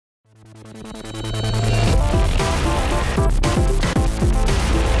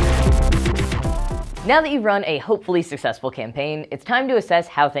Now that you've run a hopefully successful campaign, it's time to assess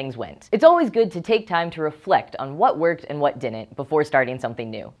how things went. It's always good to take time to reflect on what worked and what didn't before starting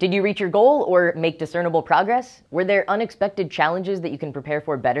something new. Did you reach your goal or make discernible progress? Were there unexpected challenges that you can prepare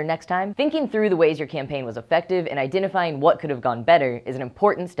for better next time? Thinking through the ways your campaign was effective and identifying what could have gone better is an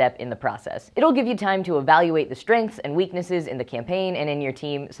important step in the process. It'll give you time to evaluate the strengths and weaknesses in the campaign and in your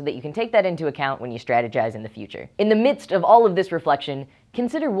team so that you can take that into account when you strategize in the future. In the midst of all of this reflection,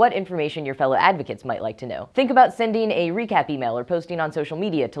 consider what information your fellow advocates might like to know. Think about sending a recap email or posting on social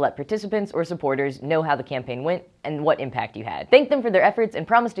media to let participants or supporters know how the campaign went and what impact you had. Thank them for their efforts and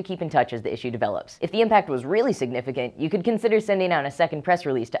promise to keep in touch as the issue develops. If the impact was really significant, you could consider sending out a second press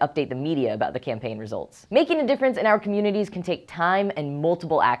release to update the media about the campaign results. Making a difference in our communities can take time and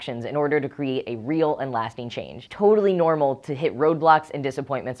multiple actions in order to create a real and lasting change. Totally normal to hit roadblocks and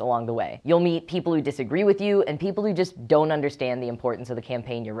disappointments along the way. You'll meet people who disagree with you and people who just don't understand the importance of the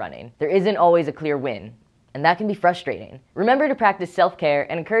campaign you're running. There isn't always a clear win, and that can be frustrating. Remember to practice self-care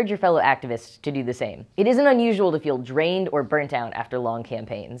and encourage your fellow activists to do the same. It isn't unusual to feel drained or burnt out after long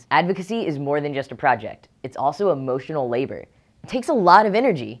campaigns. Advocacy is more than just a project. It's also emotional labor. It takes a lot of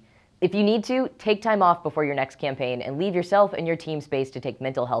energy. If you need to, take time off before your next campaign and leave yourself and your team space to take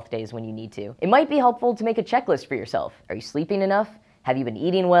mental health days when you need to. It might be helpful to make a checklist for yourself. Are you sleeping enough? Have you been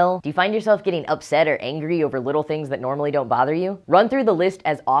eating well? Do you find yourself getting upset or angry over little things that normally don't bother you? Run through the list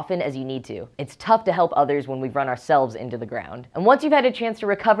as often as you need to. It's tough to help others when we've run ourselves into the ground. And once you've had a chance to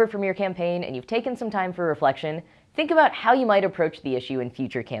recover from your campaign and you've taken some time for reflection, think about how you might approach the issue in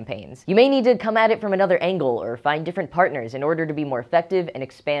future campaigns. You may need to come at it from another angle or find different partners in order to be more effective and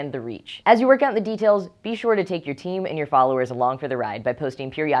expand the reach. As you work out the details, be sure to take your team and your followers along for the ride by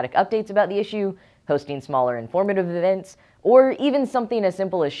posting periodic updates about the issue, hosting smaller informative events, or even something as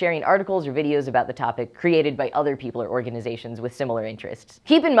simple as sharing articles or videos about the topic created by other people or organizations with similar interests.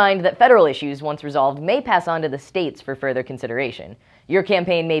 Keep in mind that federal issues, once resolved, may pass on to the states for further consideration. Your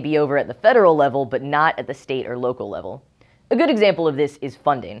campaign may be over at the federal level, but not at the state or local level. A good example of this is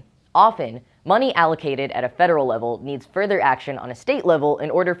funding. Often, money allocated at a federal level needs further action on a state level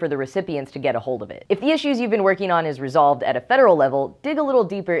in order for the recipients to get a hold of it. If the issues you've been working on is resolved at a federal level, dig a little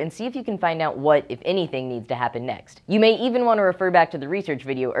deeper and see if you can find out what, if anything, needs to happen next. You may even want to refer back to the research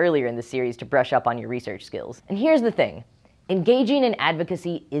video earlier in the series to brush up on your research skills. And here's the thing, engaging in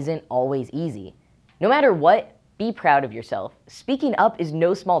advocacy isn't always easy. No matter what, be proud of yourself. Speaking up is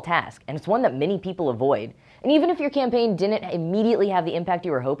no small task, and it's one that many people avoid. And even if your campaign didn't immediately have the impact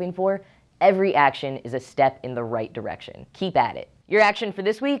you were hoping for, every action is a step in the right direction. Keep at it. Your action for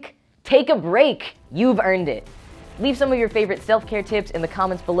this week? Take a break. You've earned it. Leave some of your favorite self-care tips in the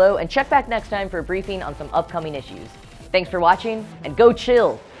comments below and check back next time for a briefing on some upcoming issues. Thanks for watching, and go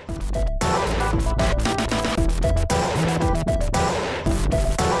chill.